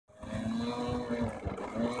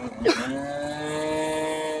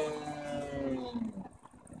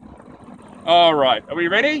All right, are we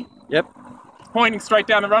ready? Yep. Pointing straight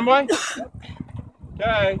down the runway.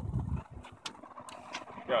 Okay.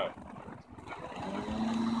 Go.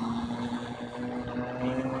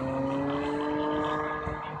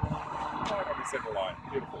 Right on the center line.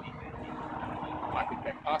 Beautiful. I can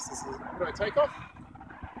get past this. Can I take off?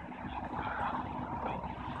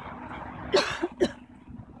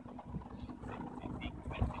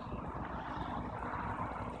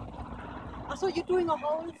 So you're doing a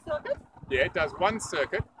whole circuit? Yeah, it does one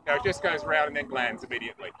circuit. Now it just goes round and then lands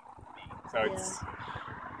immediately. So it's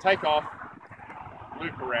take off,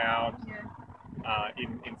 loop around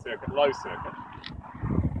in circuit, low circuit.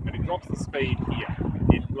 And it drops the speed here.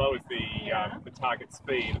 It lowers the target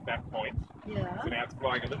speed at that point. Yeah. So now it's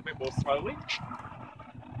flying a little bit more slowly.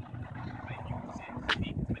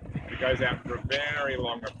 It goes out for a very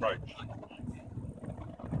long approach.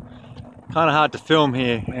 Kind of hard to film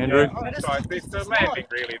here, Andrew. Yeah, it's fine. It's the landing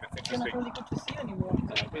really that's It's not interesting. really good to see anymore.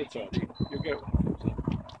 It's all right. You'll get.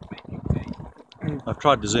 I've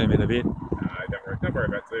tried to zoom in a bit. No, don't worry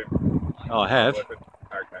about zoom. Oh, I have. Okay.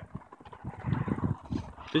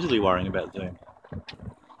 Visually worrying about zoom.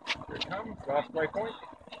 Here it comes, last waypoint.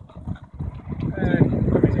 And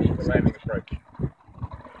coming into the landing approach.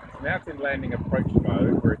 So now it's in landing approach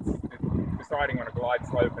mode where it's deciding on a glide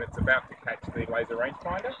slope and it's about to catch the laser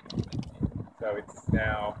rangefinder. So it's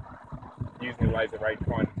now using the laser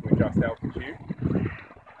rangefinder to adjust altitude.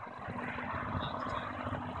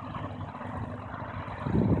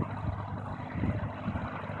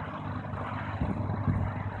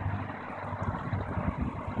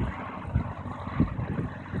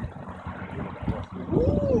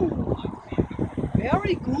 Ooh,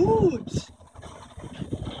 very good.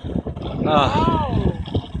 Ah,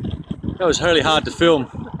 that was really hard to film.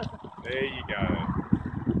 There you go.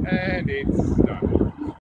 And it's done.